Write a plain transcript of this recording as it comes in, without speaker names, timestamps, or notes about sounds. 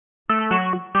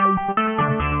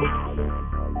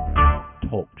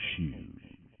Shoes.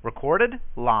 Recorded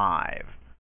live.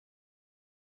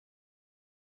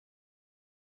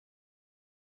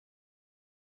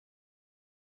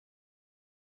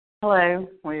 Hello,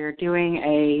 we're doing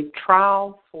a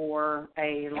trial for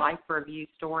a life review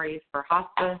stories for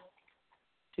hospice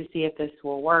to see if this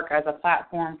will work as a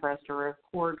platform for us to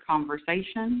record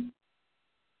conversation.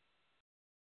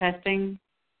 Testing.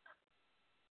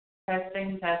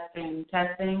 Testing, testing,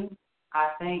 testing. I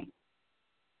think.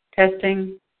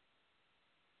 Testing.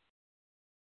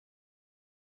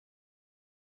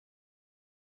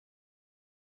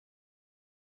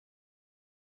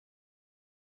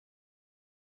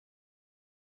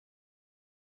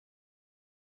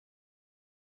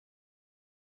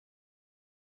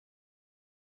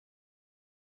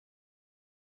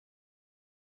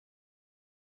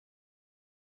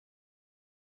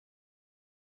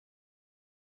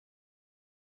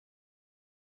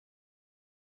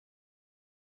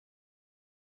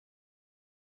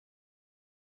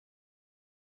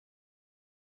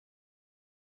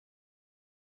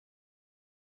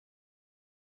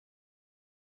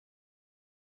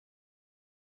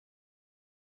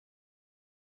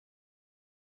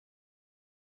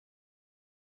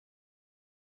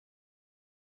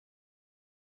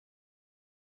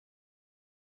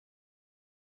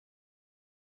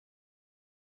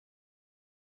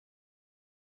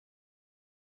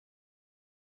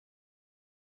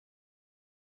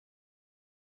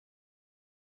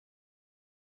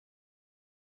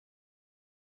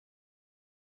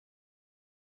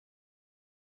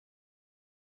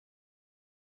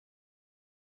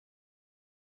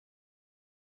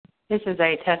 This is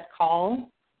a test call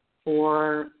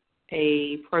for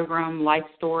a program, Life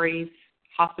Stories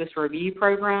Hospice Review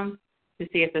Program, to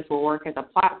see if this will work as a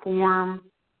platform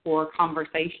for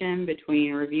conversation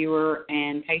between reviewer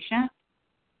and patient.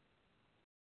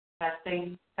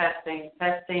 Testing, testing,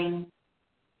 testing.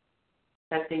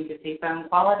 Testing to see phone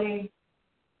quality.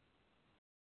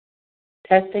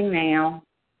 Testing now.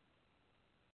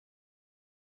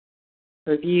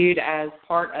 Reviewed as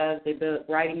part of the book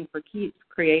Writing for Keeps,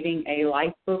 Creating a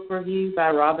Life Book Review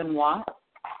by Robin Watts.